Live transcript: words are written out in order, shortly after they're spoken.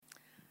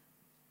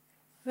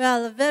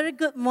Well, a very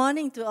good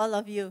morning to all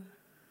of you.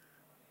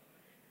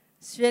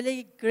 It's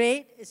really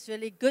great. It's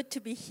really good to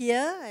be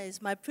here.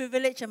 It's my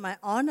privilege and my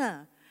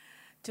honor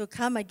to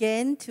come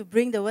again to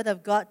bring the Word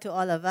of God to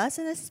all of us,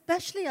 and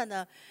especially on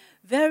a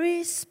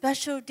very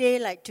special day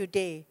like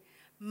today,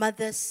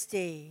 Mother's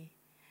Day.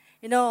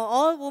 You know,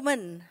 all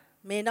women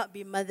may not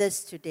be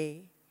mothers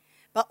today,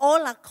 but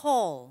all are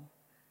called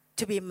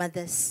to be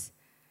mothers.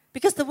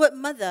 Because the word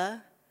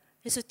mother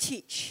is to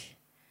teach.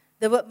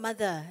 The word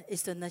mother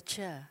is to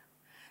nurture.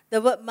 The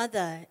word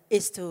mother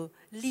is to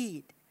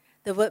lead.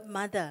 The word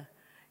mother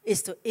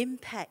is to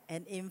impact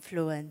and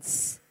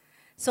influence.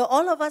 So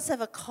all of us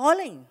have a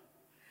calling,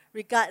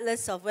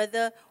 regardless of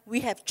whether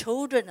we have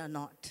children or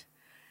not.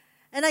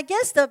 And I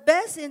guess the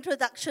best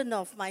introduction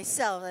of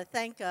myself, I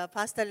thank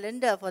Pastor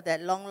Linda for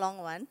that long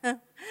one.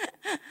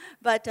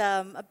 But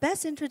a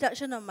best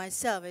introduction of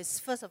myself is,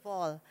 first of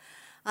all,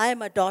 I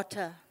am a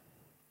daughter.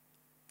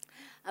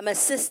 I'm a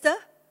sister,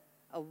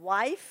 a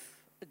wife,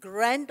 a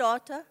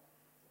granddaughter,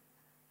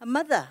 a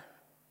mother,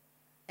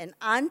 an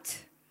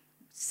aunt,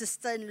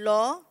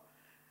 sister-in-law,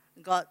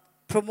 got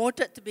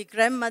promoted to be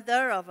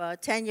grandmother of a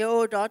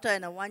 10-year-old daughter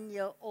and a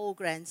 1-year-old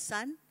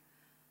grandson.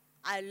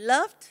 I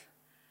loved,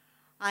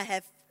 I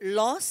have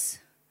lost,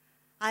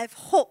 I have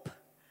hope,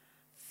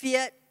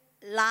 feared,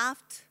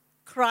 laughed,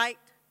 cried,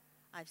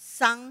 I've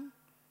sung,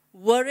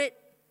 worried,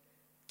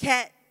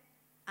 cared,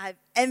 I've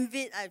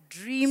envied, I've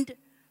dreamed,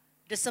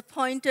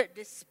 disappointed,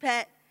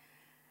 despaired.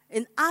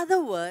 In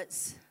other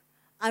words,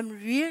 I'm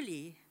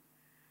really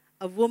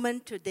a woman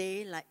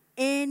today like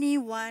any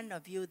one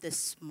of you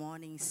this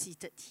morning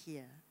seated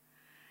here.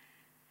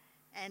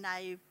 And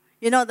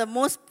the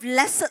most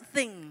blessed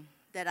thing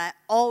that I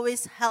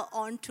always held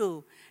on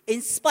to,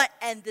 in spite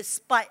and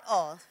despite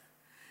of,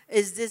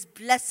 is this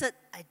blessed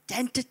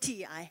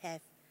identity I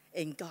have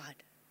in God.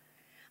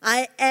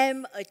 I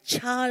am a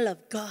child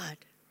of God.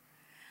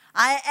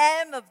 I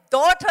am a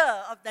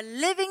daughter of the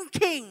living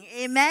King.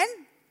 Amen?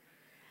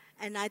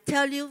 And I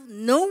tell you,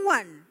 no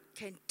one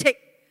can take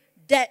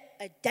that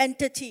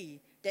identity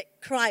that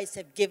Christ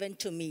has given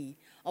to me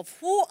of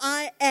who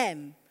I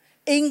am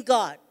in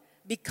God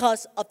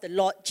because of the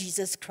Lord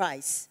Jesus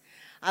Christ.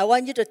 I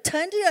want you to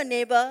turn to your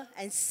neighbor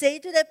and say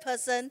to that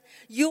person,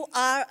 you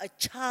are a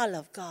child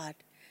of God.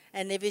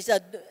 And if it's a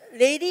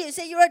lady, you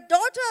say, you're a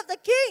daughter of the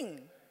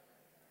King.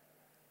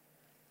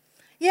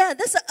 Yeah,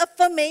 that's an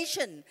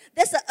affirmation.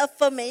 That's an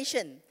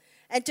affirmation.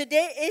 And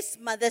today is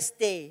Mother's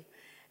Day.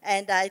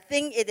 And I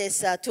think it is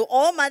to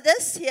all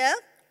mothers here,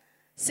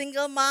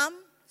 single mom,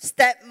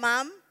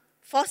 stepmom,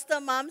 foster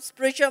mom,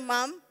 spiritual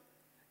mom,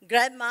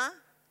 grandma.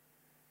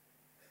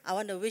 I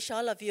want to wish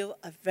all of you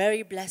a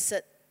very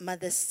blessed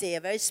Mother's Day,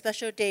 a very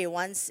special day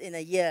once in a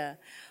year.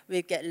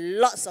 We get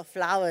lots of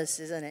flowers,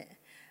 isn't it?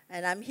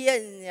 And I'm here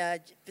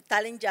in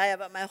Petaling Jaya,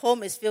 but my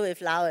home is filled with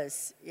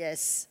flowers.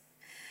 Yes.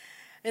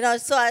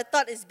 So I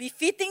thought it's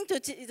befitting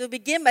to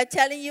begin by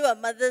telling you a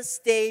Mother's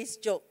Day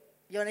joke.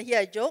 You want to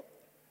hear a joke?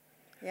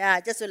 Yeah,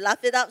 just to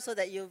laugh it up so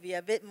that you'll be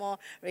a bit more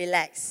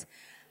relaxed.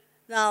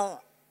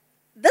 Now,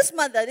 this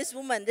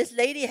woman, this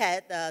lady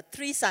had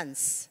 3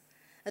 sons.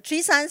 The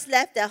 3 sons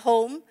left their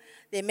home.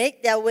 They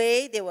made their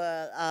way. They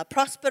were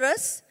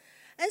prosperous.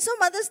 And so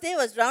Mother's Day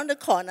was around the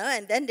corner,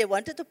 and then they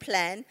wanted to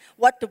plan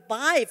what to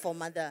buy for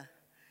Mother.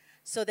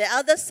 So the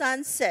elder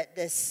son said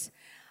this,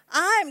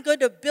 I'm going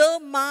to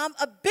build Mom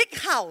a big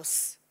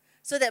house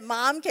so that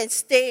Mom can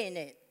stay in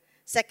it.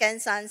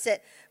 Second son said,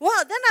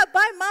 well, then I'll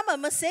buy Mom a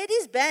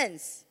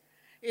Mercedes-Benz,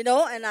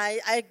 and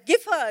I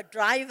give her a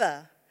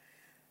driver.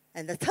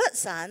 And the third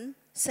son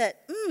said,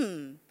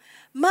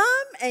 Mom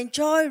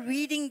enjoyed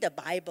reading the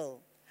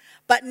Bible,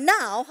 but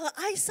now her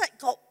eyesight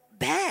got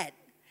bad.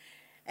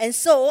 And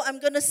so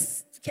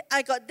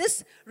I got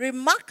this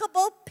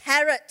remarkable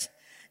parrot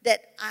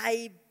that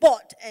I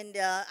bought, and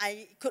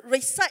I could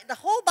recite the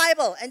whole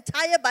Bible,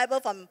 entire Bible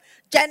from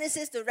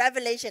Genesis to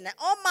Revelation. And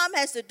all Mom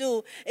has to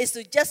do is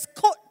to just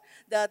quote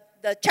the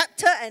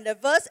chapter and the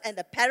verse, and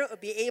the parrot will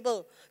be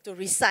able to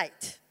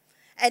recite.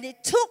 And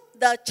it took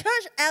the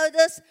church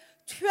elders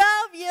 12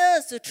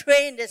 years to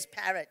train this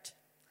parrot.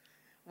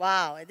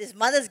 Wow, this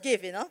mother's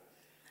gift,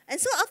 And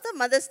so after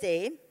Mother's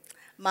Day,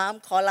 Mom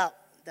called out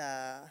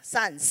the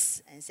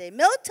sons and said,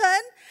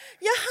 Milton,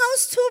 your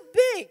house too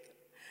big.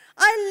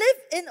 I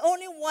live in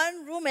only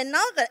one room, and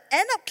now I'm going to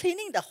end up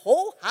cleaning the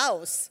whole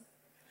house.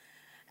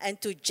 And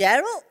to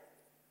Gerald,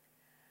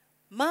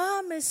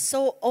 Mom is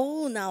so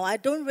old now. I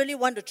don't really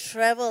want to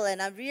travel,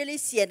 and I'm really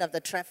scared of the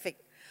traffic.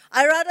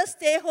 I rather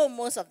stay home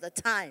most of the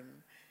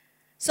time.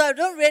 So I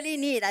don't really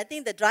need. I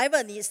think the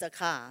driver needs the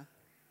car.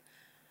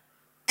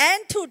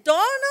 And to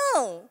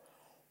Donald,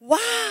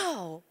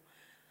 wow,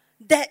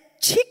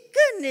 that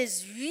chicken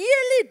is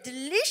really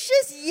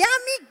delicious,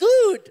 yummy,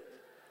 good.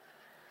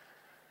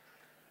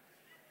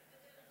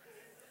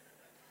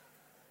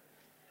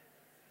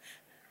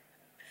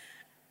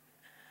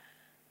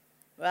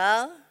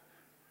 Well,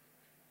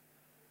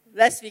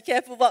 let's be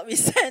careful what we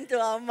send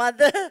to our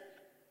mother.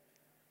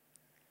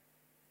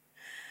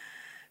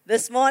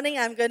 This morning,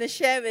 I'm going to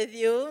share with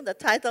you the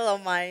title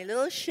of my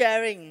little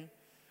sharing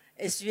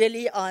is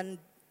really on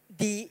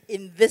the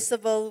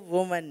invisible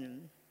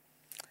woman.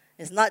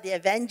 It's not the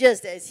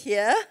Avengers that is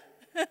here.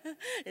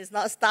 It's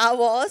not Star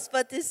Wars,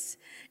 but it's,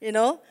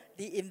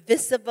 the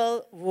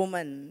invisible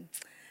woman.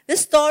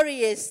 This story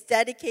is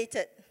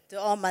dedicated to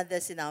all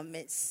mothers in our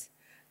midst,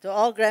 to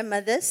all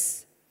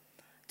grandmothers,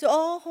 to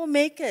all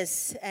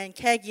homemakers and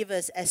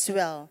caregivers as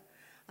well.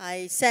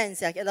 I sense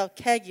that a lot of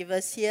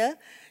caregivers here.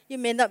 You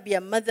may not be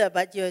a mother,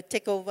 but you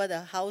take over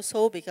the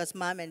household because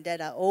mom and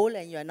dad are old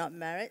and you are not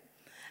married.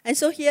 And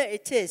so here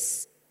it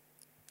is.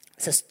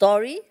 It's a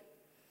story.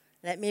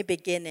 Let me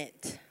begin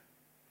it.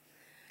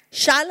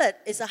 Charlotte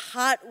is a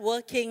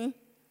hard-working,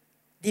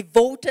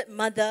 devoted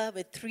mother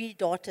with 3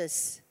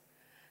 daughters.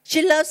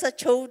 She loves her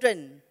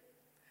children.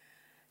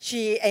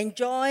 She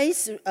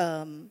enjoys,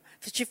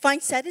 she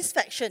finds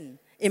satisfaction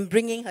in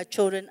bringing her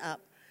children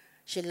up.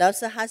 She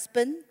loves her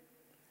husband.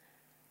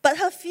 But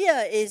her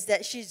fear is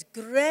that she's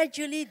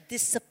gradually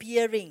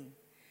disappearing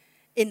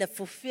in the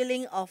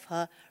fulfilling of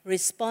her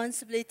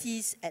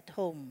responsibilities at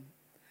home.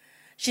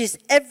 She's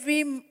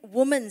every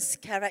woman's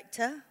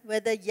character,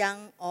 whether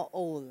young or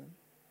old.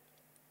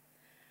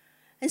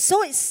 And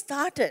so it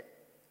started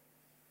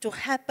to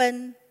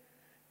happen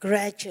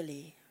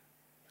gradually.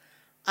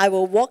 I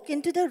will walk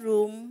into the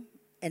room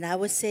and I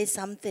will say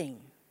something.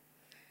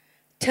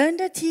 Turn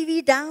the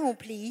TV down,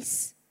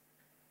 please.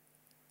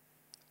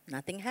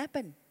 Nothing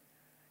happened.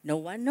 No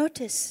one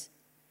noticed.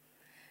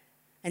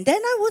 And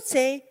then I would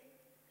say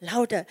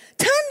louder,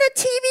 turn the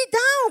TV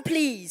down,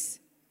 please.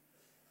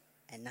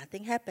 And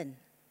nothing happened.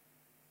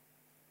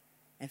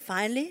 And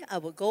finally, I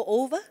would go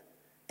over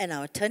and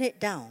I would turn it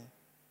down.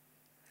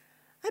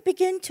 I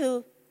began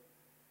to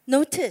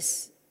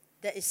notice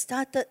that it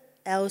started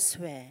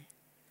elsewhere.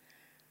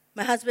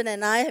 My husband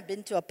and I had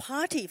been to a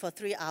party for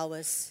 3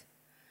 hours.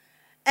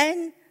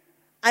 And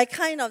I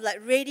kind of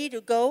ready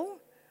to go.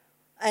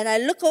 And I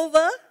look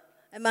over,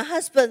 and my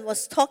husband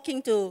was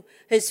talking to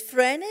his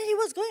friend, and he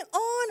was going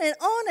on and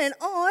on and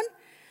on.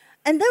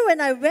 And then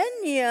when I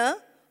went near,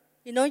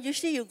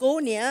 usually you go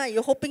near, and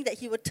you're hoping that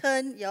he would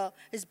turn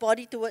his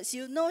body towards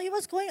you. No, he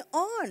was going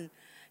on.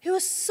 He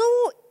was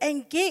so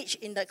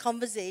engaged in that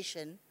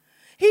conversation,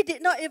 he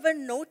did not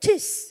even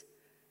notice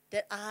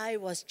that I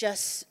was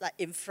just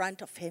in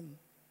front of him.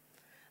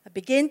 I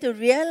began to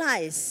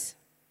realize,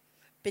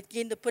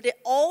 begin to put it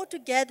all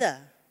together,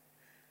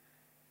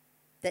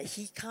 that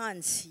he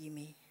can't see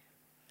me.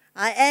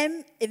 I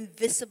am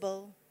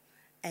invisible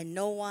and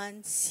no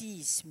one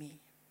sees me.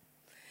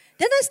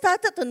 Then I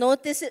started to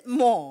notice it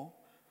more.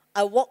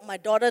 I walked my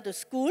daughter to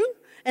school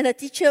and the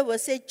teacher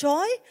would say,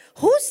 Joy,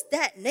 who's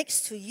that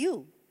next to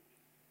you?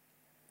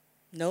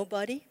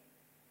 Nobody.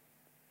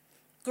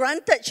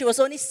 Granted, she was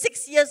only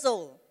 6 years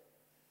old,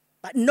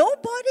 but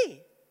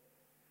nobody.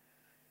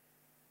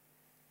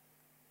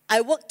 I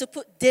worked to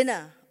put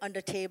dinner on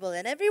the table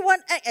and everyone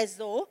act as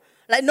though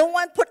no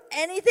one put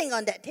anything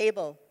on that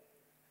table.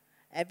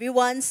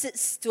 Everyone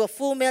sits to a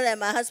full meal and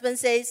my husband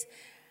says,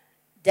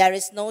 there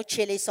is no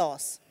chili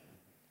sauce.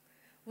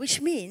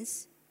 Which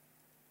means,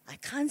 I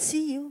can't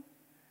see you.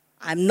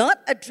 I'm not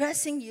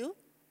addressing you.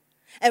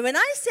 And when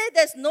I say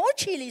there's no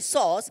chili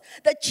sauce,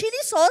 the chili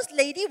sauce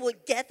lady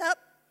would get up.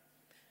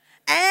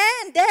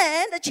 And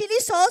then the chili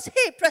sauce,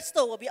 hey,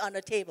 presto, will be on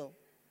the table.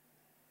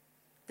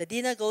 The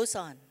dinner goes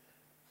on.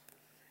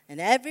 And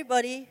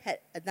everybody had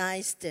a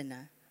nice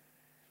dinner.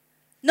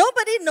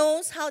 Nobody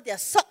knows how their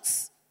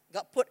socks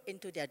got put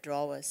into their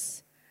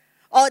drawers.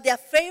 Or their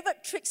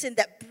favorite tricks in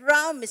that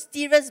brown,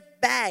 mysterious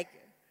bag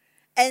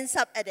ends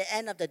up at the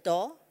end of the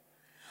door.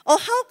 Or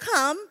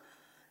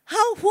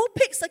who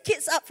picks the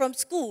kids up from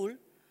school?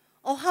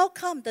 Or how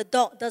come the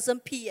dog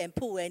doesn't pee and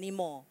poo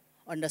anymore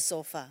on the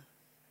sofa?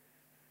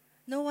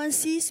 No one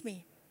sees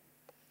me.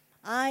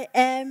 I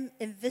am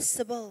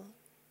invisible.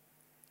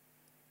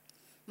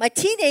 My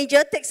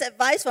teenager takes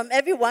advice from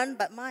everyone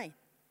but mine.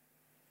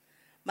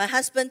 My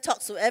husband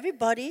talks to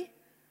everybody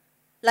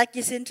like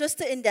he's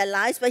interested in their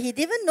lives, but he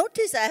didn't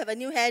notice I have a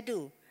new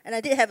hairdo. And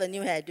I did have a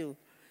new hairdo.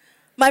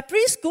 My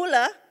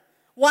preschooler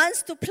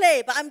wants to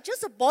play, but I'm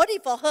just a body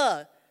for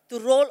her to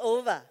roll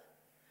over.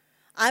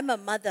 I'm a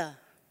mother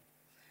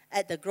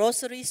at the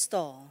grocery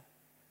store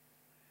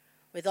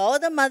with all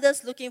the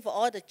mothers looking for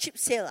all the cheap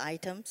sale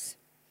items.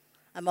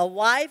 I'm a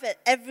wife at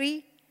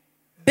every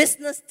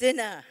business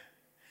dinner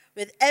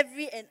with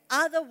every and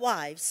other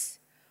wives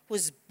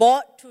who's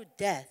bored to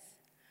death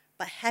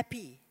but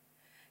happy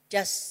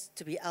just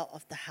to be out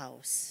of the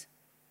house.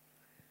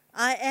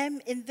 I am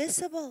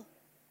invisible.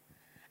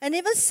 And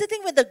even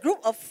sitting with a group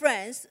of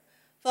friends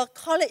for a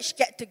college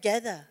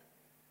get-together,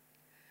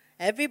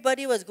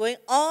 everybody was going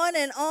on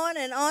and on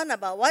and on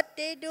about what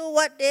they do,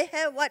 what they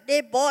have, what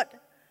they bought.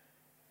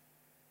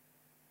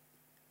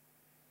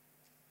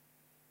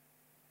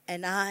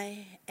 And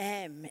I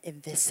am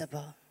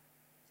invisible.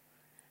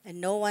 And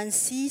no one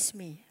sees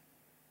me.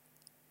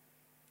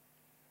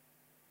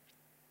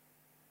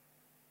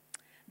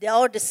 They're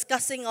all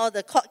discussing all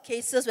the court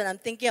cases when I'm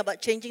thinking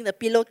about changing the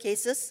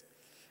pillowcases.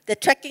 They're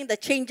tracking the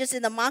changes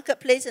in the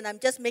marketplace and I'm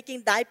just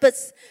making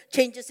diapers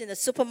changes in the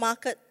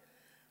supermarket.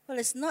 Well,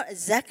 it's not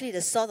exactly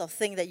the sort of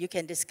thing that you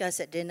can discuss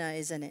at dinner,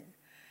 isn't it?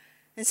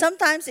 And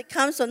sometimes it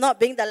comes from not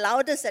being the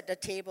loudest at the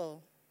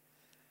table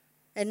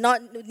and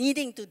not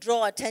needing to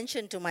draw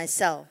attention to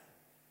myself.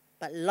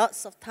 But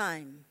lots of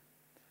time,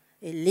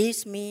 it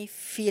leaves me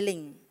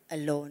feeling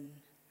alone.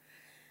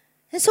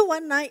 And so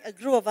one night, a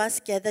group of us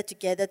gathered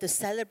together to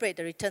celebrate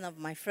the return of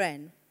my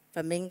friend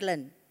from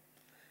England.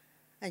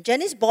 And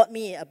Janice bought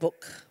me a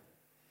book.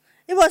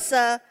 It was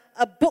a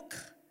book,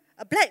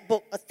 a black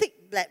book, a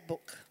thick black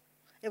book.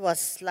 It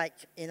was like,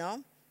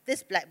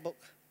 this black book.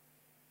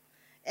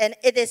 And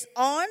it is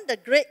on the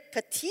great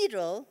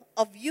cathedral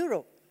of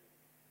Europe.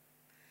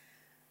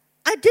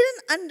 I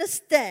didn't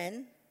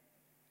understand.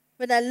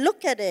 When I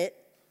look at it,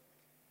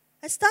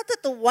 I started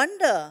to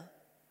wonder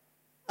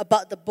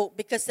about the book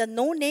because there are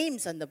no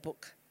names on the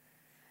book.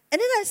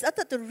 And then I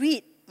started to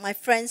read my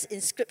friend's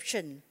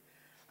inscription.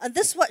 And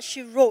this is what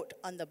she wrote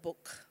on the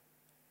book.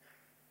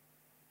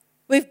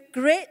 With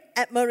great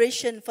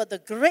admiration for the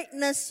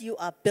greatness you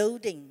are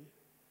building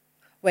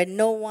when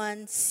no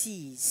one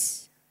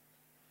sees.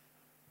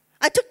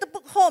 I took the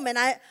book home and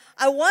I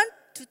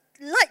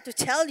like to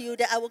tell you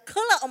that I will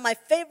curl up on my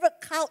favorite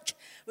couch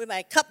with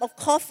my cup of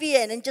coffee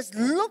and then just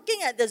looking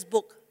at this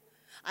book.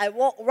 I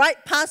walked right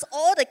past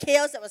all the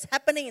chaos that was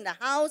happening in the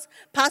house,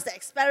 past the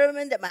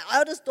experiment that my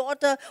eldest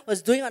daughter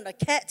was doing on the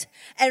cat,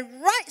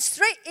 and right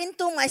straight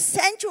into my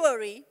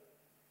sanctuary.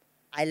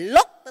 I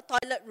locked the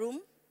toilet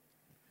room,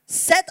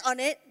 sat on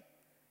it,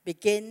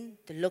 began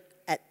to look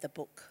at the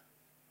book.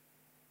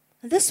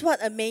 And this is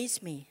what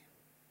amazed me.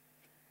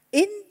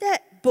 In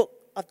that book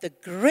of the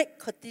great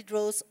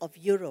cathedrals of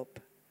Europe,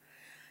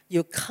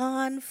 you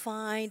can't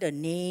find the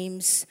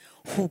names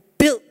who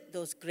built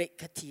those great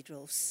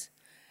cathedrals.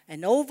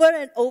 And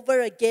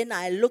over again,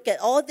 I look at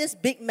all these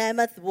big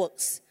mammoth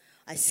works.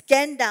 I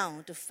scan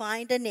down to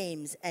find the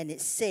names, and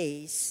it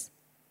says,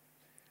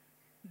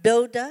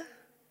 builder,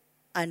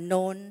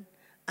 unknown,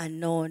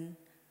 unknown,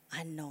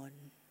 unknown.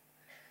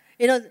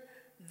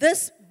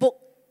 This book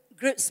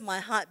grips my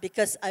heart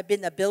because I've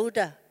been a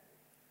builder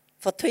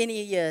for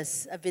 20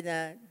 years. I've been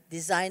a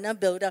designer,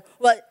 builder.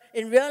 Well,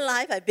 in real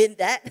life, I've been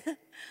that.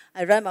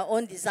 I run my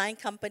own design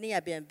company.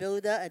 I've been a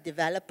builder, a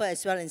developer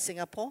as well in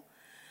Singapore.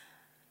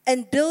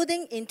 And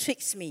building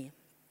intrigues me.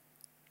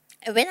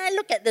 And when I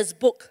look at this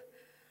book,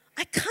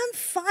 I can't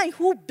find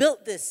who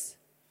built this.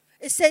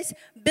 It says,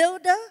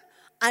 builder,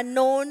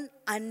 unknown,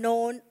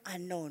 unknown,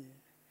 unknown.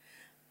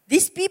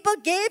 These people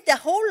gave their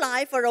whole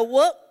life for a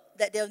work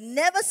that they'll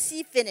never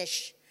see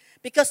finish.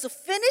 Because to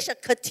finish a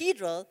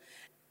cathedral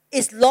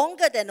is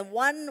longer than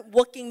one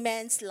working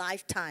man's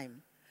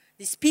lifetime.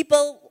 These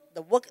people,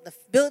 the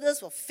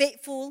builders were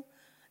faithful.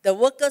 The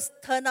workers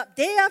turned up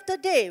day after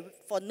day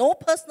for no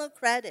personal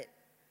credit.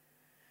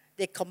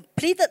 They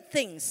completed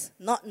things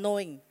not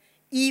knowing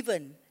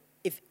even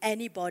if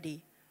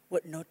anybody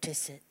would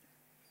notice it.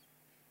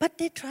 But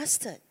they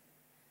trusted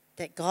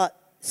that God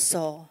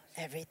saw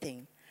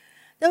everything.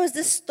 There was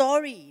this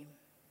story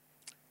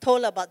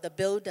told about the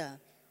builder.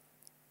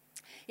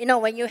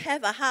 When you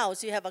have a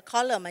house, you have a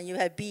column and you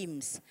have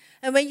beams.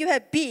 And when you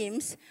have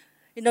beams,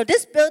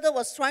 this builder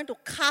was trying to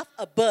carve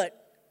a bird.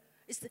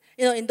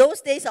 In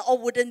those days, are all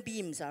wooden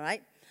beams, all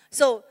right?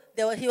 So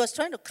he was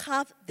trying to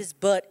carve this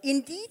bird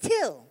in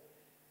detail.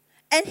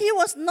 And he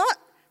was not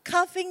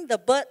carving the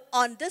bird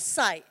on this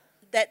side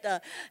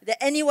that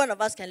any one of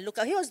us can look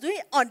at. He was doing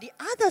it on the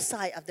other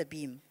side of the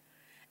beam.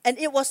 And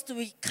it was to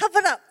be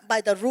covered up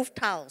by the roof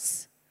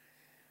tiles.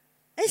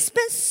 And he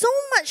spent so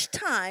much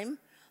time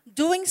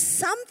doing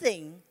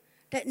something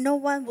that no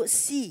one would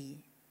see.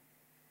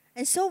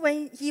 And so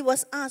when he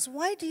was asked,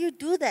 why do you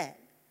do that?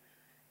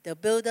 The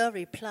builder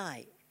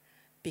replied,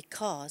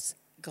 because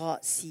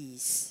God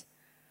sees.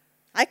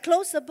 I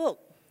closed the book.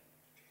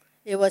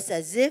 It was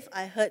as if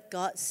I heard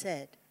God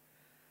said,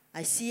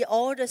 I see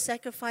all the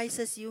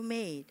sacrifices you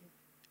made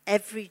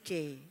every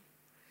day.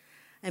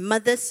 And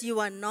mothers, you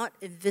are not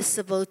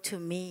invisible to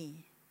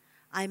me.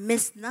 I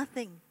miss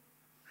nothing.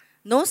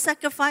 No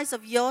sacrifice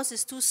of yours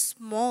is too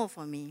small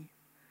for me.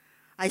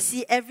 I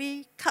see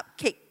every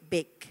cupcake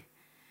baked,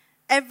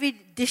 every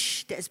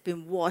dish that's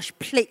been washed,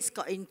 plates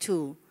got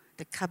into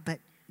the cupboard,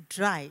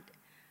 dried,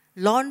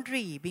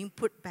 laundry being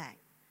put back.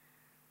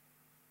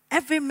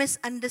 Every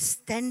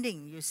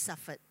misunderstanding you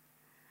suffered.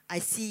 I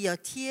see your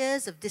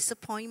tears of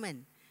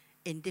disappointment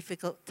in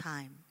difficult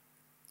time.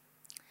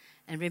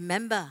 And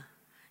remember,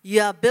 you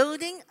are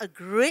building a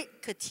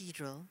great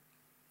cathedral.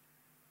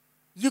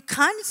 You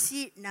can't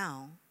see it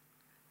now,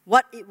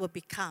 what it will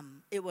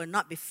become. It will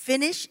not be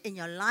finished in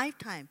your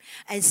lifetime.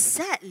 And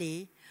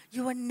sadly,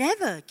 you will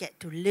never get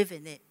to live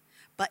in it.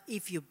 But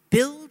if you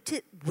build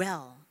it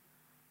well,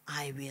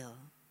 I will.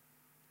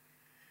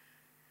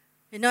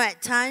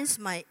 At times,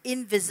 my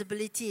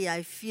invisibility,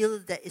 I feel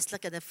that it's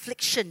like an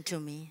affliction to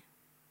me.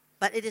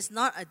 But it is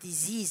not a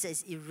disease that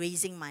is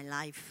erasing my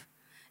life.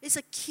 It's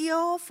a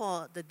cure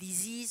for the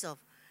disease of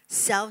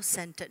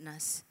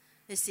self-centeredness.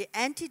 It's the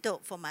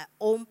antidote for my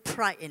own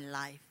pride in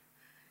life.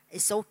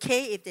 It's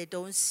okay if they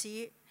don't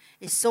see it.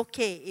 It's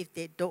okay if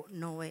they don't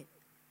know it.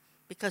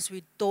 Because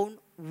we don't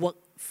work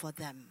for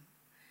them.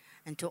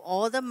 And to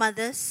all the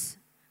mothers,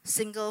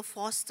 single,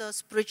 foster,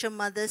 spiritual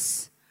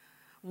mothers,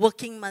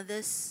 working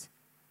mothers,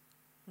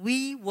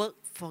 we work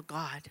for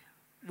God.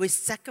 We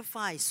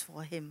sacrifice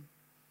for Him.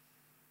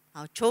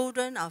 Our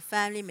children, our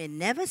family may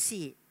never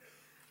see it.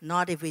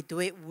 Not if we do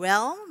it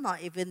well,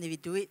 not even if we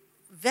do it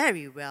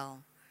very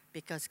well,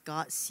 because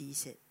God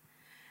sees it.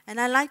 And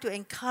I like to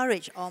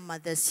encourage all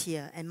mothers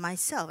here, and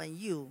myself and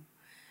you.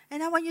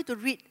 And I want you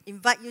to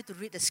invite you to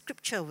read the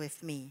scripture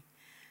with me.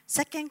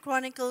 2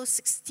 Chronicles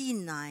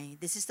 16:9.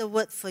 This is the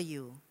word for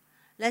you.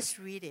 Let's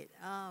read it.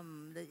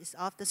 It's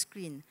off the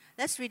screen.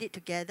 Let's read it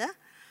together.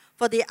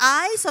 For the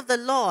eyes of the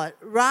Lord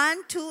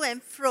run to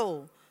and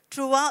fro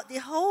throughout the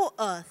whole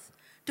earth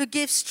to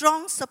give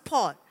strong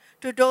support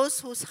to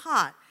those whose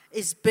heart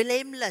is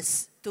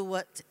blameless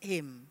toward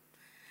Him.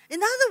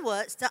 In other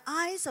words, the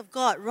eyes of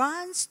God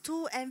runs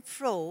to and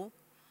fro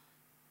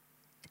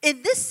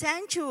in this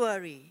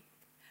sanctuary,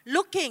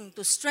 looking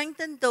to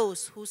strengthen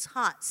those whose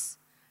hearts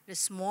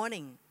this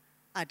morning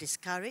are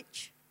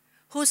discouraged,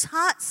 whose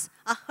hearts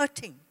are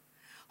hurting,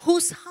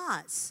 whose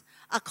hearts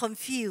are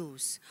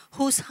confused,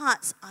 whose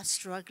hearts are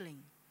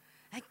struggling.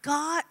 And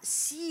God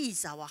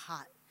sees our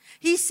heart.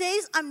 He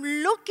says, I'm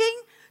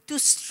looking to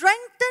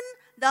strengthen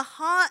the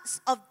hearts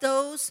of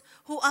those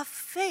who are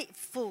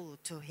faithful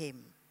to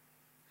Him.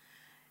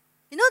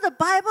 You know, the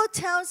Bible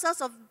tells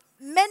us of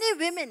many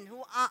women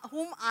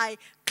whom I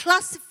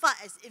classify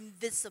as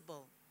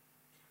invisible.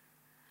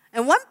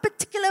 And one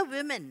particular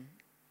woman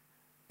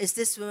is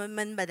this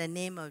woman by the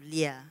name of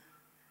Leah.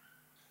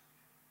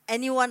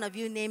 Any one of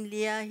you named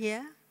Leah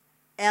here?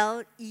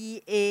 Leah?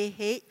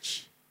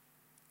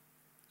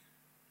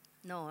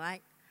 No,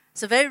 right?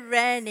 It's a very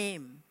rare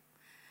name.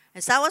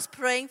 As I was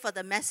praying for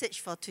the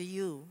message to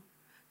you,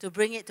 to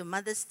bring it to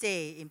Mother's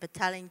Day in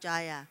Petaling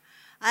Jaya,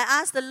 I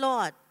asked the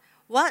Lord,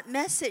 what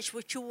message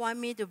would you want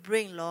me to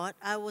bring, Lord?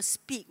 I will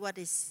speak what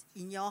is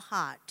in your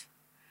heart.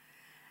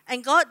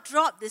 And God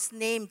dropped this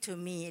name to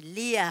me,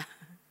 Leah,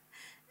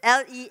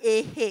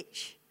 Leah.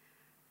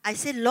 I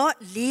said, Lord,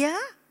 Leah?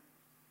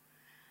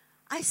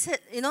 I said,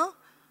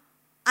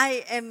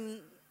 I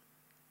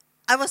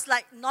was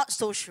like not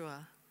so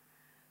sure.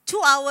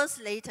 2 hours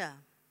later,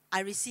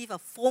 I received a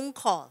phone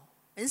call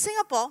in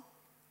Singapore.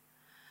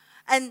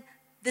 And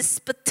this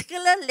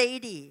particular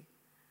lady,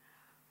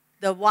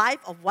 the wife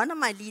of one of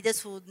my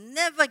leaders who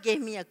never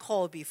gave me a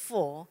call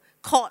before,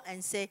 called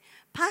and said,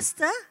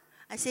 Pastor?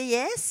 I said,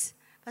 yes.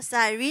 Pastor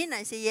Irene?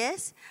 I said,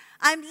 yes.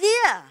 I'm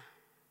Leah.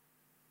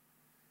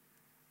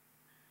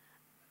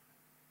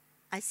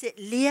 I said,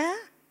 Leah?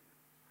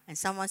 And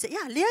someone said,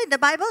 yeah, Leah in the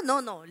Bible?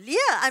 No, Leah,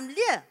 I'm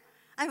Leah.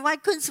 I'm Wai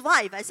Kun's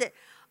wife. I said,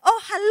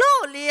 oh,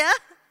 hello, Leah.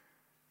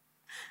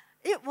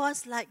 It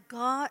was like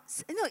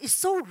God's, it's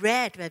so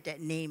rare to have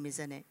that name,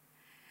 isn't it?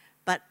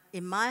 But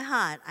in my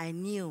heart, I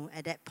knew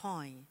at that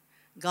point,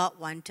 God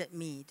wanted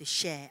me to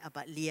share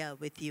about Leah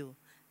with you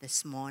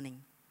this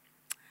morning.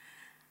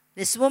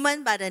 This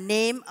woman by the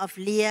name of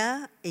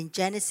Leah in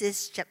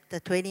Genesis chapter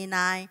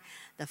 29,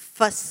 the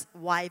first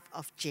wife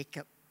of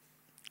Jacob.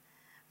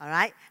 All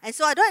right? And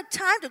so I don't have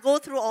time to go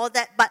through all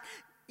that, but,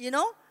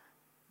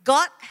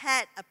 God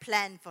had a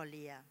plan for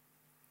Leah.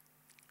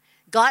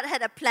 God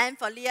had a plan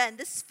for Leah, and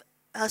this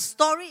her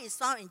story is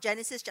found in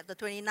Genesis chapter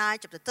 29,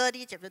 chapter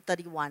 30, chapter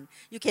 31.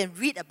 You can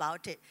read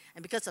about it.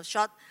 And because of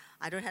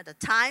I don't have the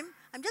time,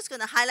 I'm just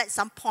going to highlight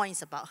some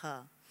points about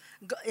her.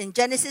 In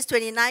Genesis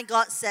 29,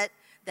 God said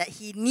that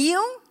He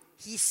knew,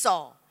 He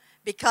saw.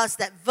 Because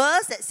that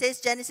verse that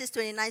says Genesis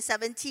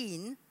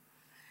 29:17,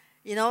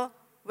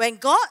 when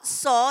God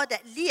saw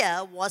that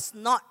Leah was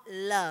not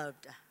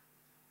loved,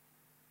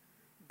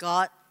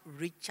 God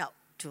reached out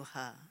to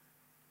her.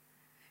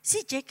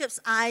 See,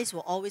 Jacob's eyes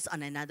were always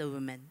on another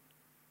woman.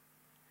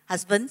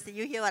 Husbands, did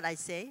you hear what I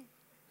say?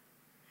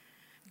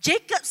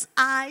 Jacob's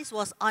eyes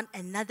was on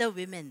another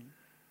woman.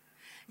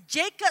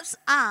 Jacob's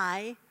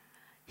eye,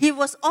 he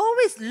was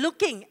always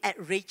looking at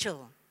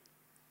Rachel.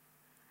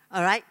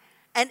 All right?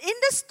 And in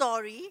the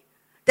story,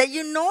 that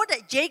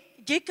that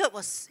Jacob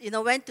was,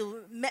 went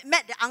to,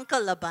 met the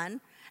uncle Laban,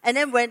 and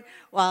then met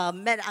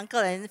the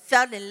uncle and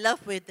fell in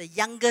love with the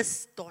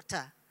youngest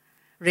daughter,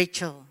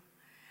 Rachel.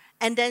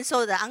 And then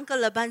so the uncle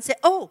Laban said,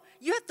 oh,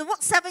 you have to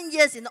work 7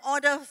 years in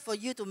order for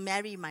you to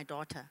marry my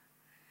daughter.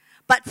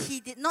 But he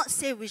did not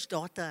say which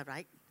daughter,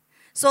 right?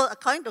 So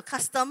according to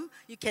custom,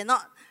 you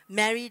cannot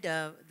marry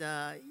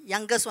the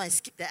youngest one and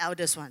skip the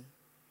eldest one.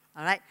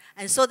 All right?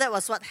 And so that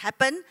was what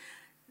happened.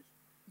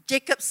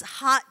 Jacob's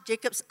heart,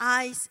 Jacob's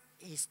eyes,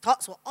 his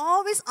thoughts were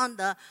always on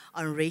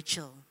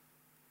Rachel.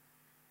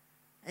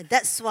 And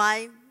that's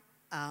why,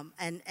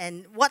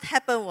 and what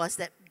happened was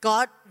that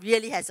God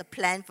really has a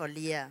plan for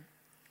Leah.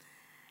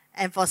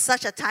 And for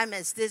such a time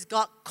as this,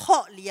 God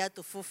called Leah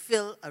to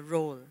fulfill a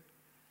role.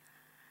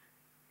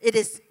 It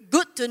is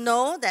good to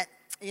know that,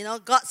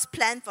 God's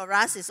plan for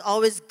us is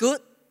always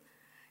good.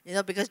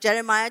 Because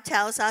Jeremiah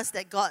tells us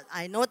that God,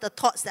 I know the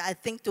thoughts that I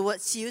think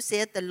towards you,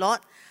 saith the Lord,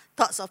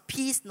 thoughts of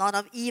peace, not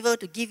of evil,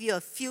 to give you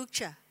a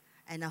future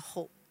and a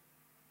hope.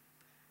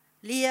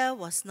 Leah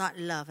was not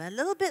loved. A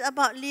little bit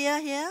about Leah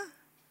here.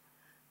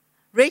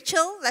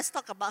 Rachel, let's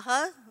talk about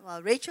her.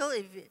 Well, Rachel,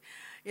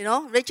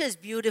 Rachel is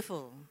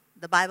beautiful.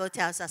 The Bible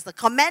tells us. The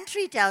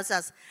commentary tells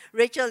us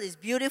Rachel is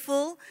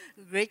beautiful.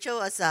 Rachel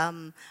was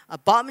a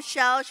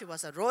bombshell. She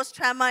was a rose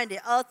tremor in the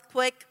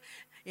earthquake.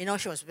 She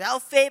was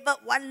well-favored.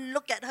 One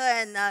look at her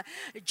and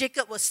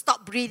Jacob would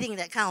stop breathing,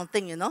 that kind of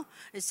thing,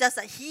 It's just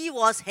that he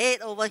was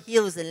head over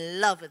heels in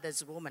love with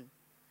this woman.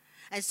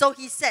 And so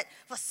he said,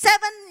 for 7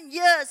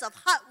 years of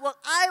hard work,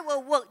 I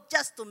will work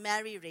just to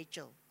marry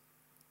Rachel.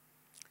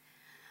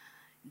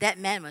 That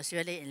man was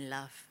really in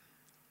love.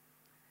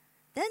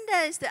 Then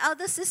there is the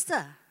elder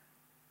sister.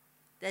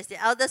 There's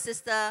the elder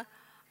sister,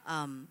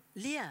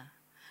 Leah.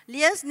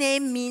 Leah's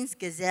name means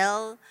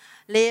gazelle.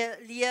 Leah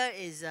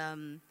is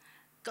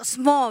got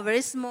small,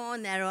 very small,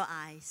 narrow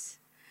eyes.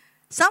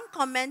 Some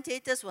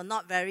commentators were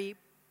not very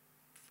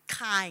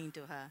kind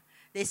to her.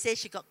 They say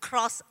she got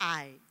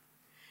cross-eyed.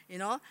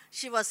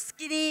 She was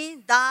skinny,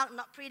 dark,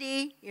 not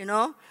pretty,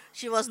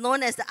 She was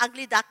known as the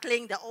ugly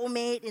duckling, the old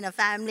maid in the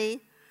family.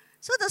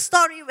 So the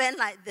story went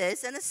like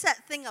this. And the sad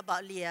thing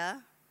about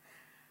Leah,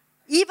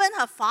 even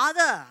her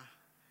father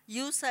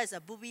used her as a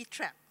booby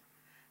trap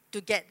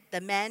to get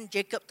the man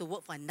Jacob to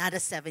work for another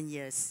 7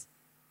 years.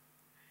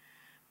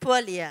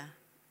 Poor Leah,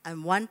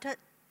 unwanted,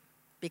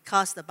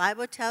 because the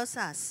Bible tells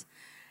us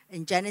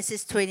in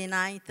Genesis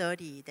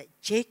 29:30 that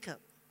Jacob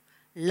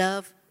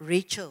loved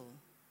Rachel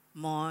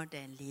more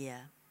than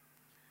Leah.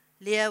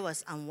 Leah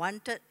was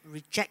unwanted,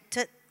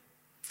 rejected,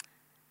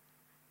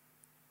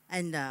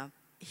 and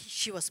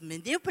she was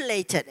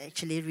manipulated,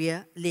 actually,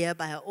 Leah,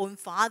 by her own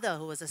father,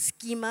 who was a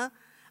schemer,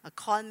 a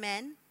con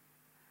man.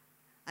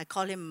 I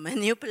call him a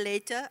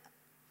manipulator,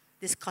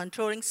 this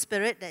controlling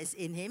spirit that is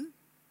in him.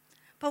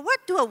 But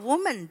what do a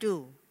woman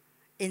do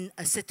in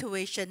a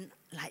situation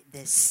like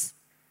this?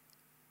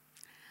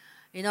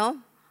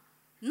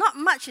 Not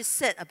much is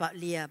said about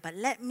Leah, but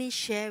let me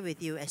share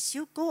with you as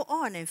you go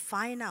on and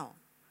find out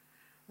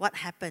what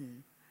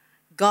happened.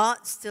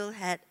 God still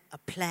had a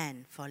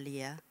plan for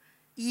Leah,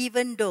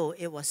 even though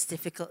it was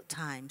difficult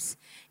times,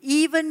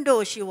 even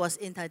though she was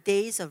in her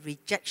days of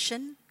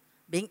rejection,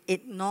 being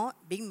ignored,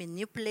 being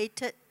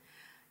manipulated.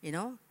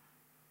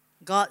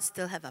 God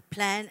still had a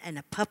plan and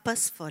a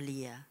purpose for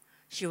Leah.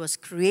 She was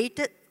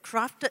created,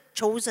 crafted,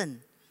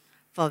 chosen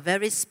for a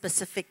very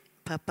specific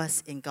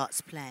purpose in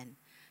God's plan.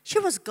 She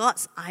was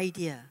God's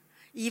idea,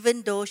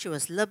 even though she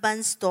was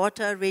Laban's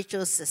daughter,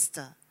 Rachel's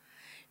sister,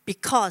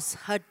 because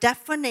her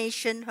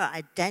definition, her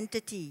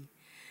identity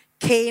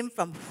came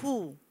from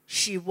who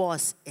she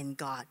was in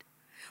God.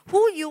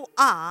 Who you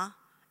are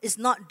is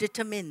not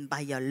determined by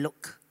your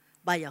look,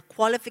 by your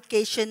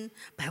qualification,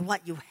 by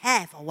what you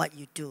have or what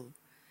you do.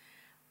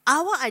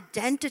 Our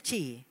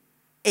identity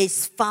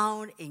is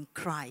found in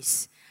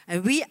Christ.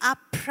 And we are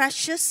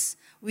precious,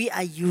 we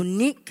are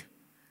unique,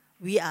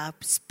 we are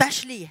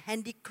specially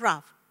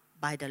handicrafted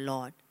by the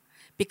Lord.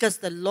 Because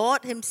the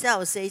Lord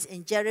himself says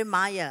in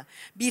Jeremiah,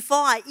 before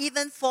I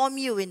even formed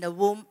you in the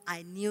womb,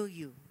 I knew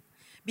you.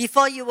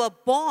 Before you were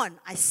born,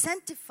 I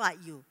sanctified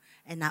you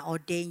and I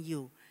ordained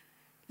you.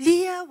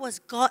 Leah was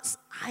God's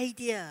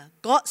idea,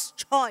 God's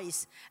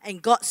choice,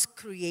 and God's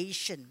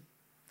creation.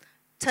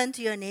 Turn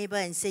to your neighbor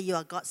and say, you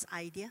are God's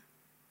idea.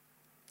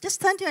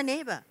 Just turn to your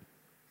neighbor.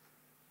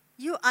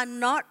 You are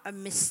not a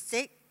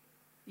mistake.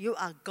 You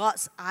are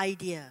God's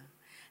idea.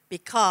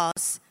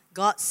 Because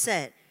God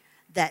said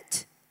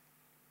that,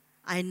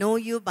 I know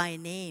you by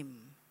name.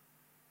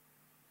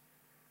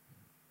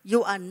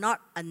 You are not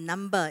a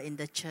number in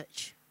the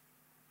church.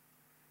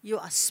 You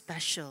are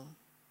special.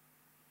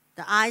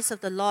 The eyes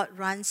of the Lord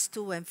runs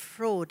to and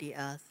fro the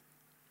earth,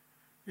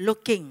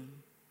 looking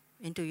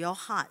into your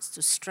hearts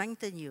to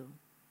strengthen you,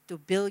 to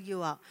build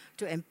you up,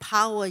 to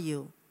empower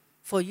you.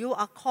 For you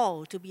are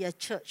called to be a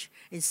church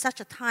in such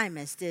a time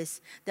as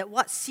this, that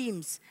what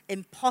seems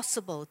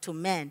impossible to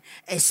man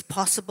is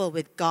possible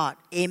with God.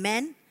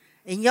 Amen?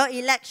 In your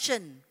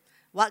election,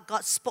 what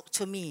God spoke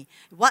to me,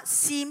 what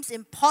seems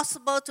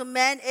impossible to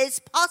man is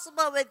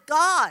possible with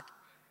God.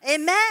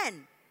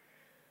 Amen?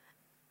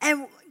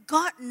 And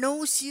God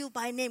knows you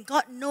by name.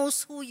 God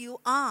knows who you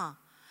are.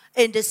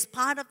 In this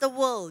part of the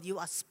world, you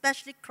are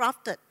specially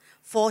crafted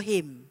for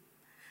Him.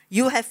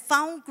 You have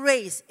found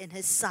grace in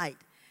His sight.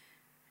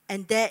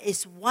 And there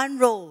is one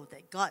role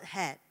that God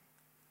had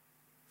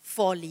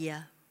for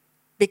Leah.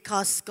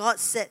 Because God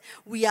said,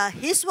 we are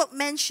His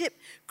workmanship,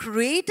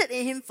 created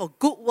in Him for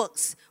good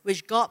works,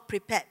 which God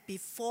prepared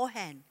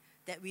beforehand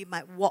that we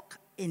might walk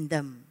in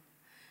them.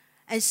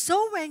 And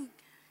so when,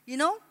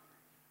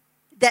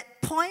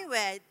 that point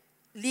where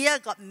Leah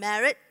got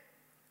married,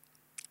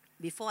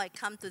 before I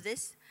come to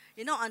this,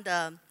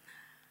 on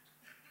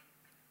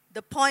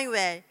the point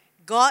where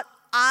God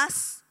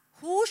asked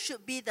who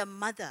should be the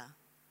mother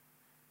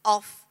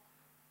of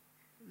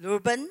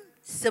Reuben,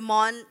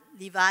 Simeon,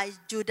 Levi,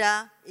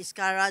 Judah,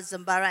 Issachar,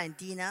 Zebulun, and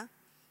Dinah.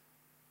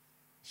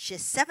 She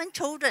has 7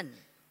 children.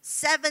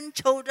 7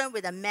 children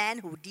with a man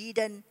who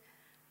didn't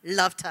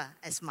love her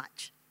as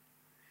much.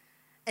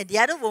 And the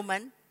other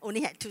woman only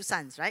had 2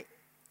 sons, right?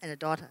 And a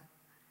daughter.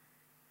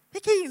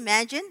 But can you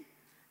imagine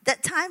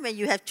that time when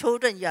you have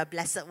children, you are a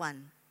blessed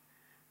one?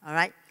 All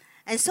right?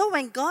 And so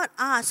when God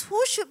asked,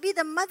 who should be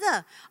the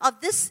mother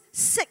of this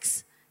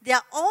 6? They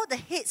are all the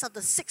heads of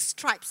the 6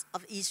 tribes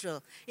of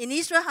Israel. In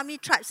Israel, how many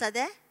tribes are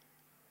there?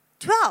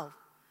 12.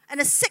 And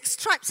the 6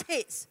 tribes'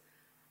 heads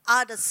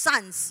are the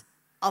sons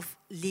of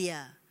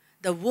Leah,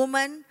 the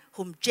woman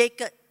whom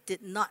Jacob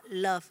did not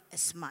love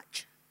as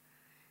much.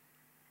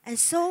 And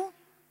so,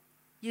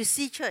 you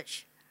see,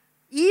 church,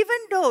 even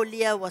though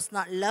Leah was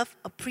not loved,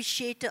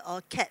 appreciated,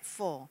 or cared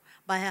for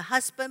by her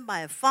husband,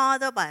 by her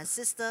father, by her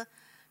sister,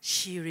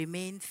 she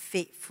remained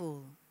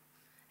faithful.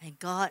 And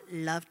God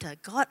loved her.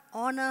 God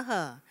honored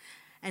her.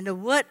 And the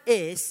word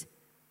is,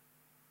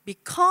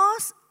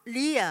 because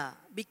Leah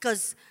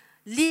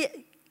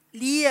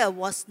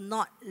was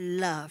not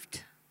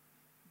loved,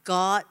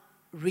 God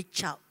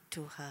reached out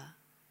to her.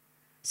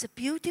 It's a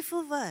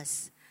beautiful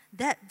verse.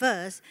 That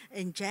verse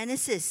in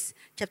Genesis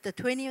chapter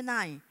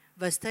 29,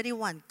 verse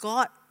 31,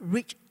 God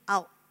reached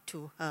out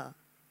to her.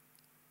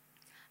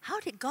 How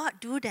did God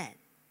do that?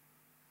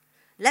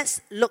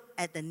 Let's look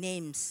at the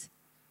names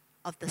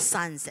of the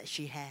sons that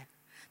she had.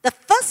 The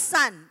first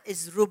son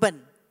is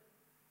Reuben.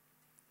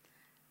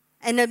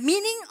 And the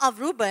meaning of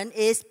Reuben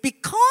is,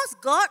 because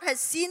God has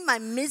seen my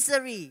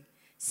misery,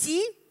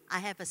 see, I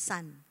have a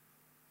son.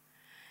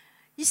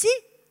 You see,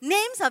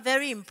 names are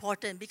very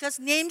important because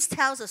names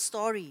tells a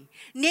story.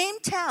 Name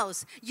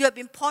tells, you have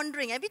been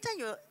pondering. Every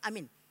time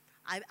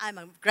I'm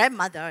a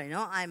grandmother,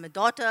 I'm a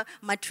daughter.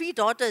 My 3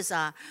 daughters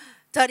are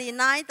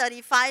 39,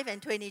 35,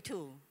 and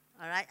 22.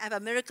 All right, I have a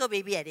miracle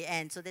baby at the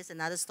end, so that's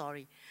another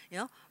story,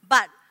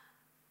 But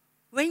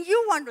when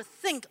you want to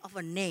think of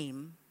a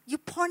name, you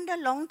ponder a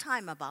long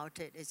time about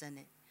it, isn't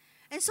it?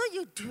 And so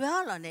you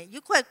dwell on it.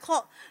 You could have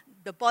called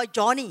the boy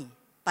Johnny,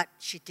 but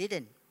she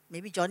didn't.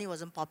 Maybe Johnny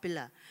wasn't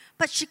popular.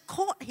 But she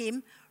called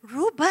him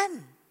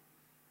Reuben.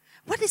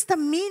 What is the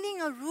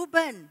meaning of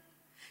Reuben?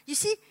 You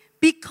see,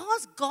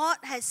 because God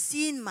has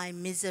seen my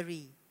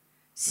misery.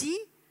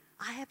 See,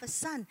 I have a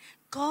son.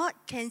 God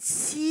can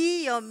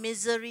see your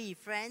misery,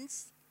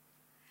 friends.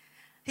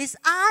 His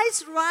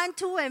eyes run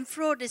to and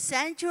fro the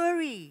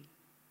sanctuary.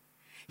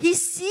 He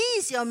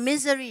sees your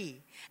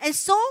misery. And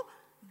so,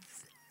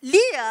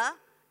 Leah,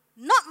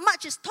 not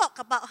much is talked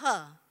about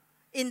her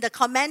in the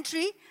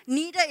commentary,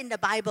 neither in the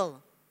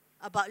Bible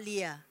about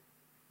Leah,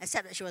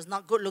 except that she was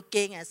not good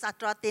looking,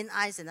 etc., thin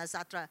eyes, and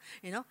etc.,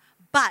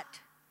 But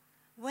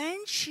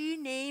when she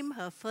named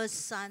her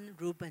first son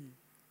Reuben,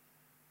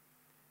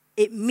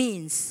 it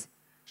means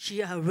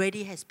she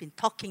already has been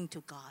talking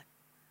to God.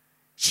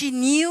 She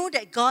knew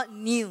that God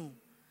knew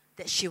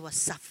that she was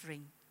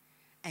suffering.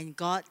 And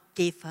God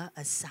gave her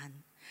a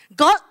son.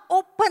 God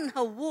opened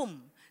her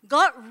womb.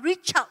 God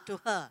reached out to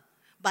her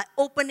by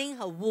opening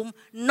her womb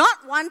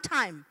not 1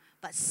 time,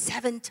 but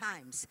 7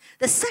 times.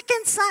 The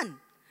second son,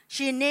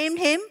 she named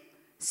him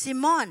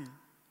Simon.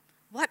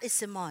 What is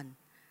Simon?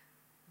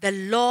 The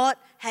Lord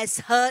has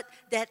heard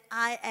that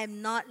I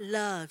am not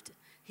loved.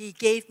 He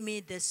gave me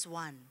this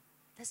one.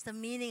 That's the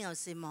meaning of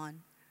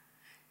Simon.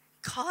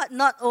 God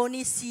not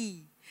only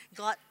sees,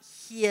 God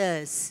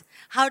hears.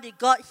 How did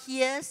God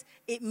hear?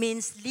 It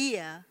means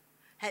Leah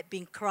had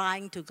been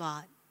crying to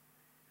God.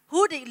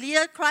 Who did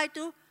Leah cry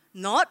to?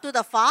 Not to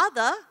the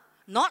father,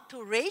 not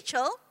to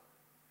Rachel,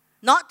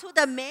 not to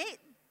the maid,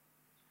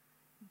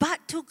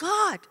 but to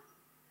God.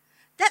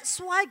 That's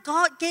why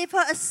God gave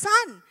her a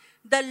son.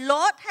 The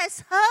Lord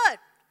has heard.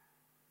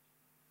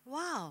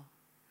 Wow.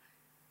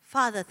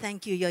 Father,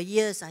 thank you. Your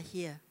ears are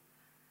here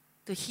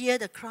to hear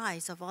the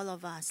cries of all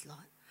of us,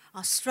 Lord.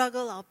 Our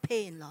struggle, our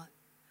pain, Lord.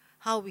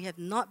 How we have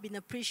not been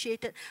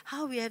appreciated,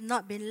 how we have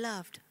not been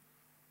loved.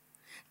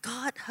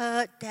 God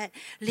heard that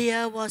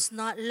Leah was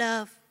not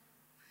loved.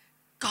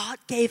 God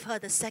gave her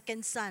the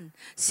second son,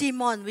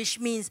 Simon, which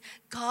means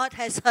God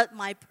has heard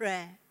my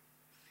prayer.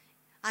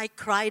 I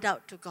cried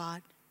out to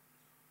God.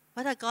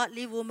 What a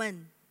godly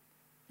woman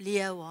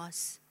Leah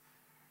was.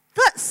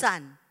 Third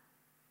son.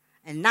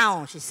 And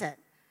now, she said,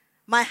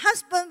 my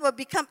husband will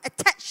become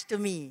attached to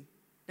me.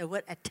 The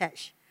word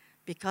attached,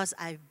 because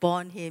I've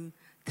borne him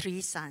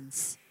 3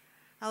 sons.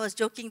 I was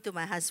joking to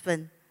my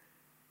husband.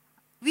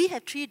 We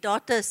have 3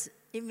 daughters.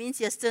 It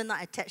means you're still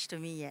not attached to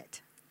me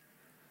yet.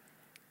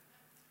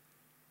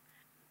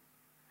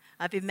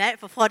 I've been married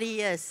for 40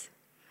 years.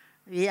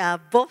 We are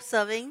both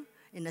serving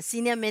in the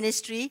senior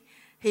ministry.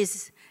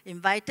 He's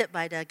invited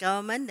by the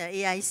government, the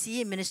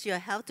AIC, Ministry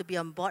of Health, to be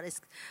on board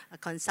as a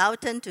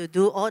consultant to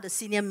do all the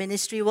senior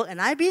ministry work. And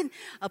I've been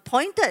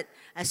appointed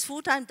as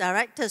full-time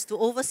directors to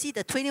oversee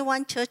the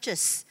 21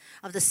 churches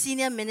of the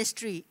senior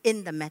ministry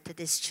in the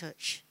Methodist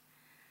Church.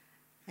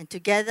 And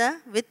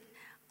together with,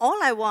 all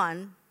I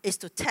want is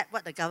to tap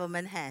what the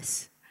government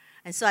has.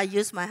 And so I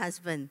use my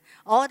husband.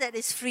 All that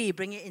is free,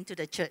 bring it into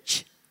the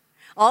church.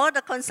 All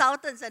the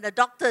consultants and the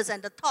doctors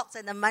and the talks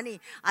and the money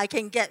I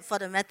can get for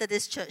the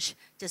Methodist Church,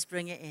 just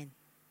bring it in.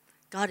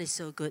 God is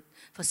so good.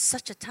 For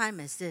such a time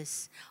as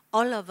this,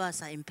 all of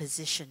us are in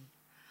position.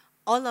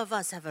 All of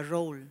us have a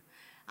role.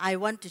 I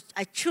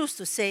choose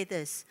to say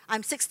this.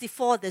 I'm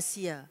 64 this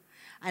year.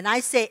 And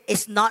I say,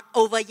 it's not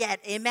over yet.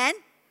 Amen?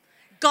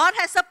 God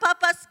has a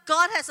purpose.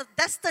 God has a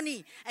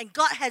destiny. And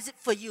God has it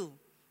for you.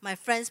 My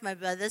friends, my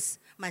brothers,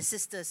 my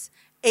sisters,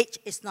 age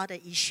is not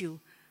an issue.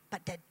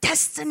 But that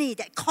destiny,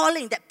 that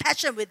calling, that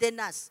passion within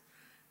us,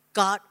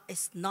 God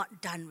is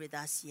not done with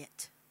us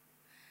yet.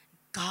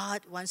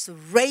 God wants to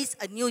raise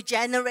a new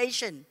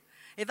generation.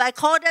 If I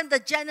call them the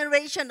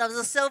generation of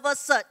the silver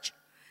surge,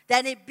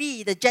 then it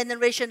be the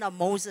generation of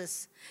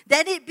Moses.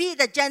 Then it be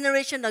the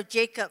generation of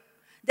Jacob.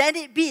 Then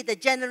it be the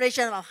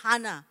generation of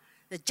Hannah,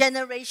 the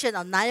generation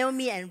of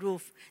Naomi and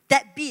Ruth.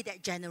 That be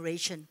that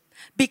generation.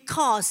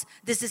 Because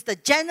this is the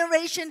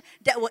generation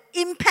that will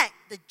impact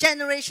the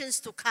generations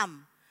to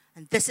come.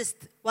 And this is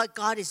what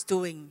God is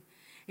doing.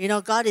 You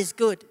know, God is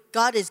good.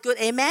 God is good.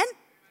 Amen?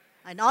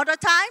 And all the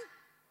time,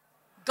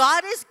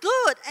 God is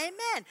good.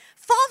 Amen.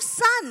 Fourth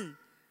son,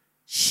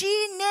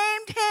 she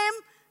named him,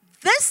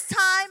 this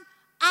time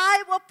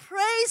I will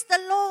praise the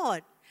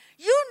Lord.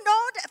 You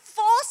know that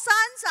 4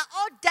 sons are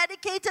all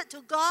dedicated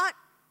to God.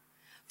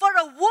 For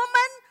a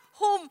woman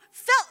whom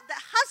felt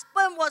that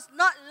husband was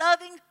not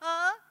loving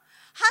her,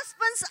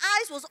 husband's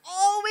eyes was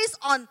always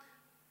on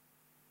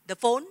the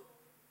phone,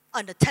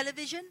 on the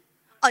television,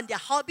 on their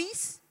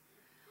hobbies,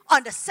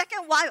 on the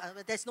second wife.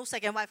 There's no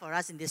second wife for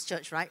us in this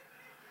church, right?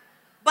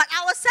 But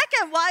our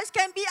second wives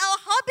can be our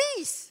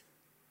hobbies.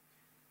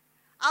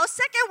 Our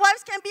second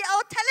wives can be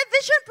our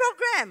television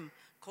program.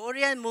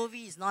 Korean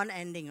movie is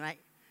non-ending, right?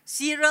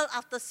 Serial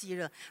after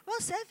serial. Well,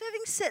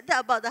 having said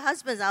that about the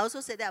husbands, I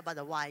also said that about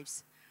the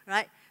wives,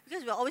 right?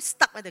 Because we're always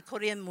stuck with the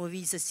Korean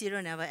movies. The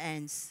serial never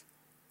ends.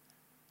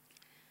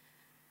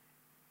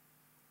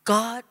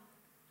 God,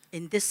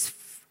 in this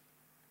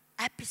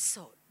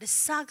episode, this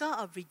saga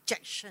of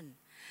rejection,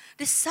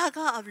 this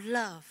saga of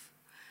love,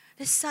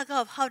 this saga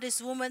of how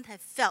this woman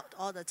had felt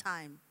all the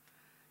time.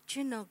 Do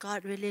you know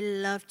God really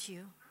loved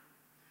you?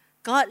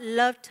 God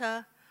loved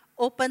her,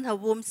 opened her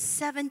womb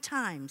 7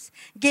 times,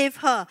 gave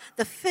her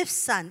the 5th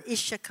son,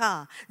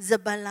 Issachar,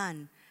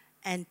 Zebulun,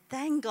 and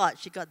thank God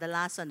she got the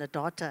last one, the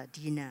daughter,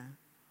 Dinah.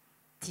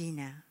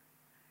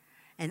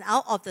 And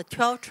out of the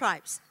 12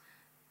 tribes,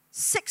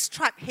 6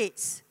 tribe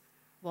heads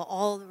were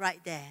all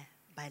right there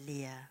by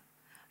Leah.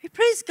 We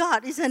praise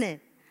God, isn't it?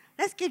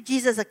 Let's give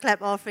Jesus a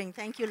clap offering.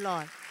 Thank you,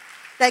 Lord.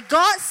 That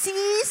God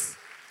sees,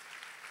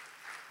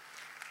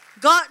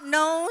 God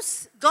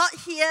knows, God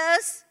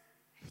hears,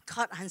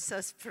 God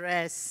answers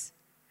prayers.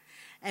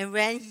 And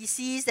when He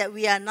sees that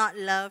we are not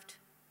loved,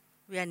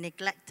 we are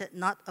neglected,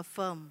 not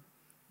affirmed,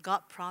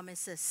 God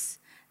promises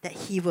that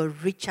He will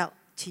reach out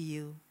to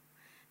you.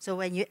 So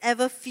when you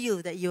ever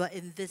feel that you are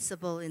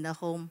invisible in the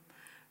home,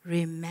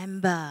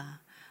 remember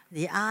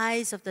the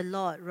eyes of the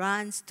Lord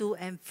runs to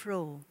and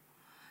fro.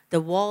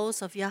 The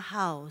walls of your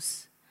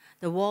house,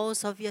 the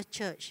walls of your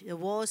church, the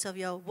walls of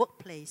your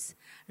workplace,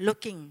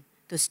 looking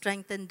to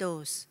strengthen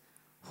those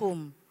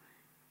whom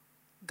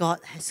God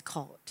has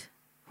called,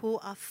 who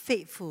are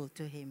faithful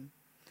to Him.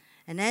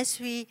 And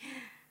as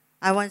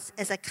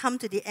I come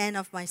to the end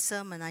of my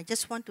sermon, I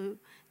just want to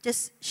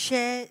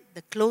share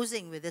the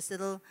closing with this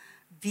little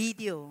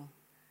video.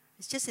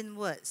 It's just in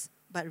words,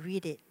 but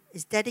read it.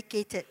 It's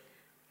dedicated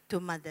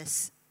to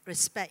mothers.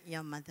 Respect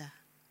your mother.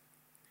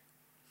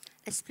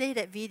 Let's play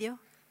that video.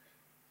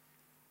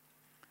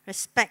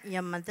 Respect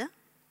your mother.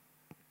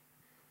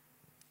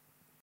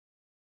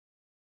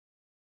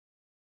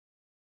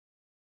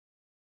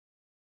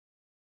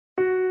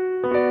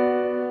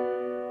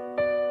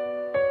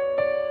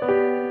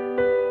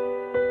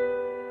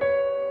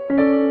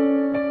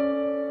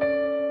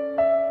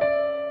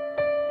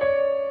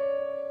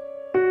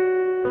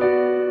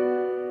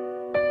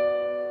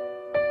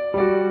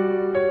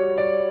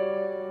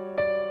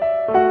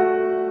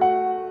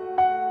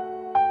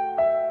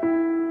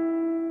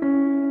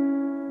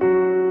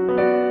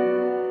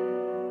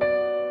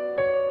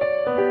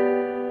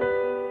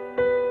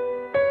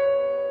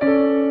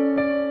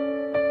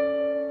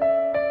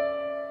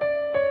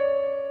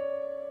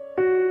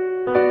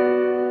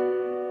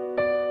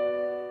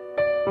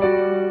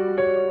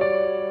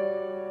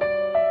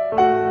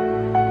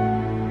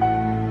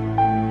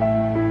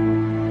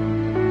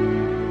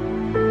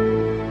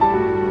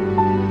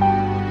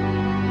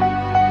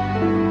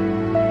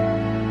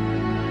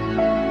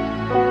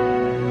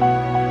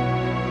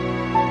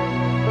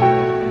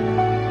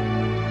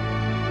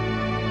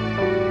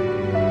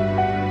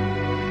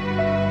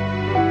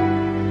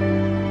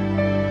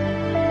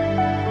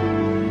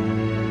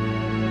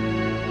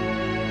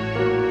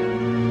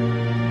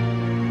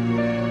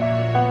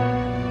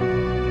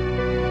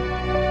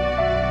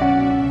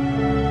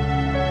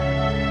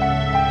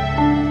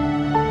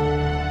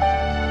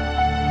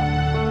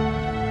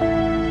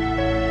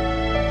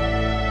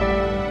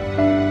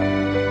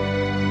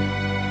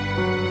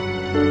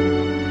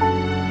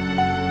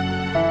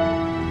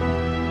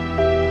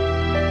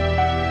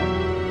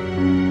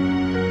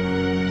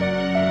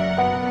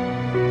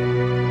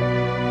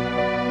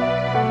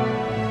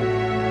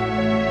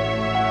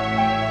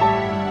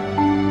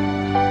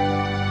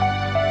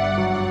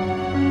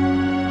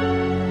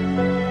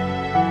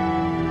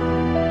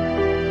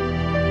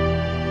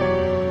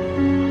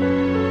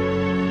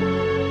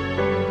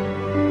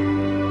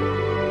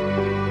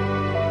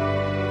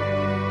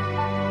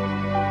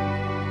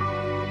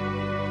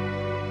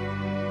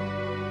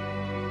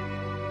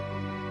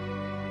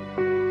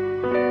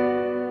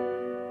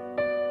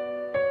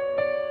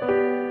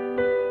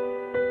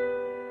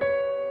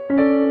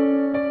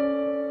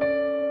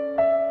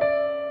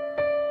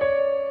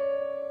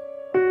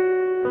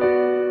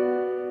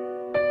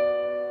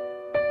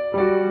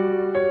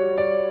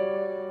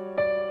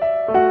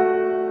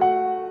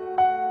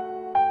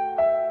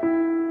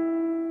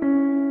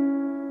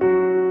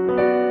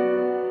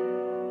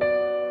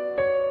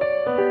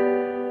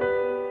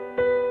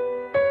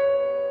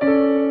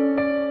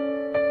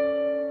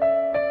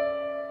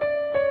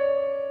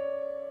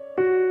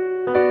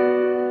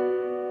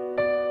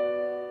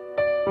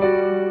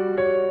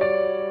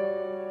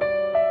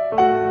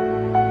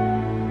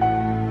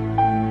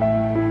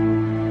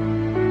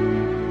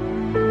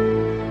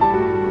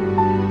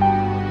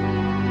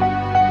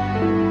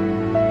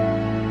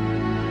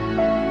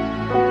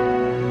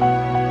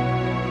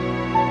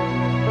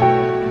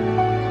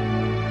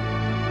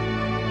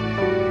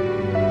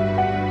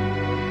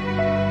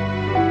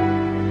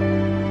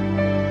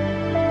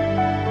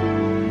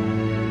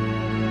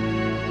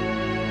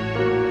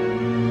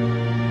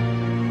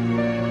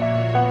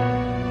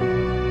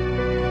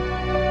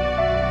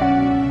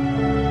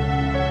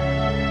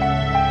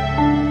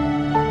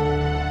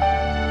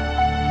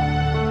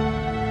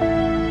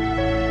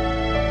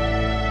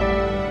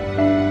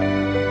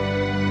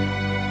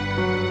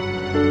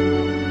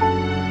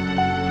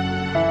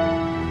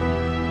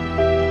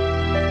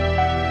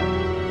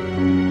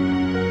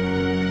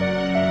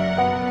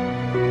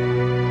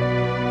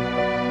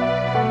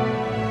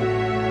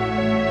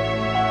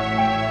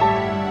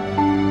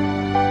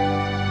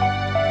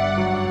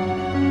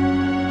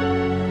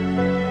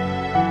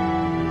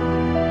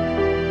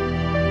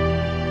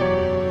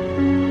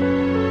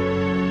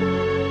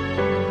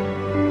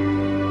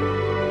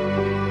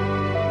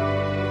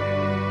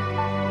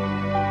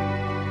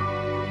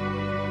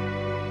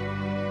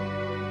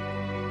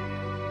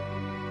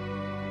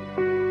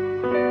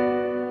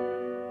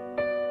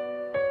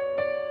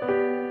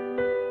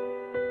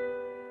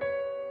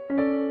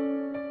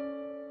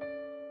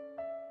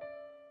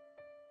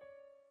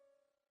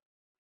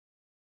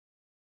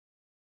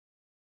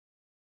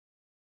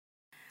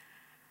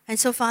 And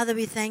so, Father,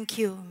 we thank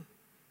you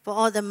for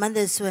all the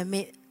mothers who have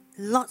made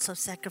lots of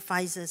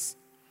sacrifices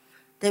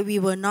that we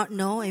will not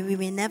know and we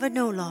may never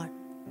know, Lord.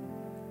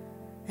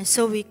 And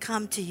so we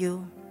come to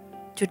you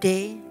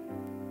today.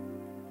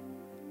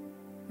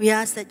 We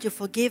ask that you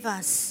forgive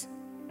us.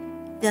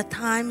 There are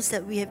times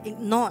that we have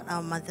ignored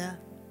our mother.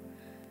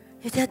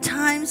 There are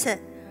times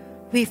that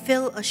we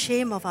feel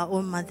ashamed of our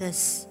own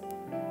mothers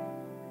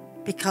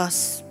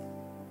because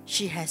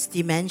she has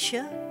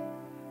dementia,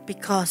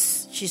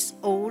 because she's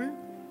old,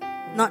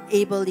 not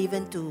able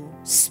even to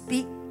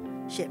speak.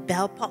 She had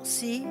Bell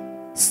palsy,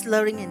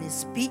 slurring in his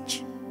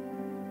speech.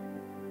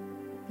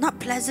 Not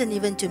pleasant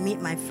even to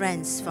meet my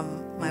friends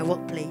from my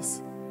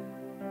workplace.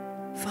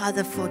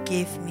 Father,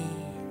 forgive me.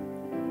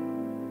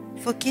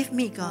 Forgive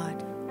me, God.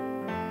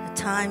 The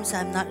times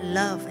I'm not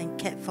loved and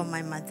cared for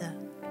my mother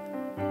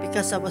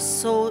because I was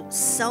so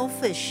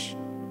selfish,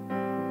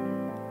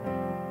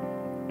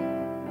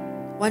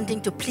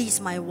 wanting to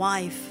please my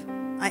wife,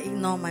 I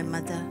ignore my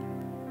mother.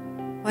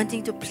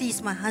 Wanting to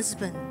please my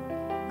husband,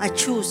 I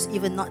choose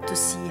even not to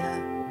see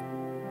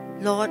her.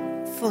 Lord,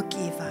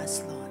 forgive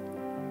us, Lord.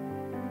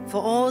 For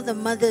all the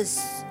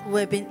mothers who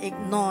have been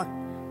ignored,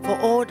 for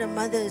all the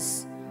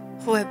mothers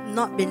who have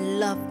not been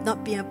loved,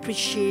 not been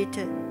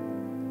appreciated,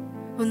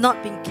 who have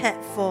not been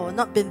cared for,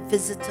 not been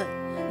visited,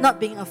 not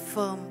being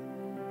affirmed.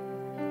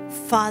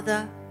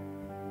 Father,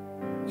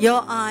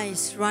 your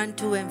eyes run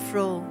to and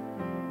fro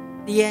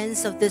the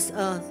ends of this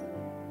earth,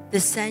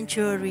 this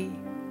sanctuary,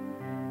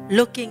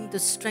 looking to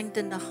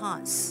strengthen the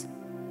hearts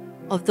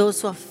of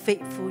those who are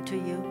faithful to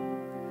you.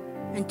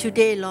 And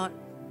today, Lord,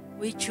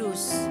 we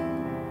choose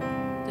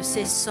to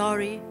say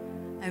sorry,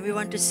 and we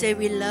want to say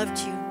we loved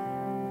you,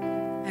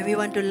 and we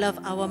want to love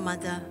our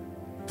mother.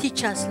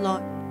 Teach us,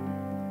 Lord.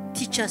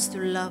 Teach us to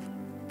love.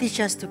 Teach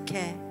us to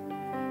care.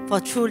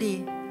 For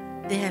truly,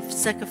 they have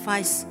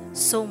sacrificed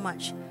so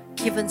much,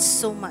 given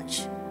so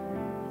much.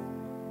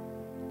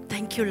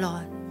 Thank you,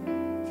 Lord.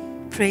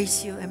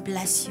 Praise you and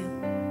bless you.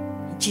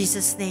 In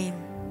Jesus' name,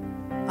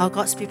 our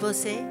God's people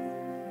say,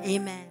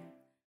 Amen.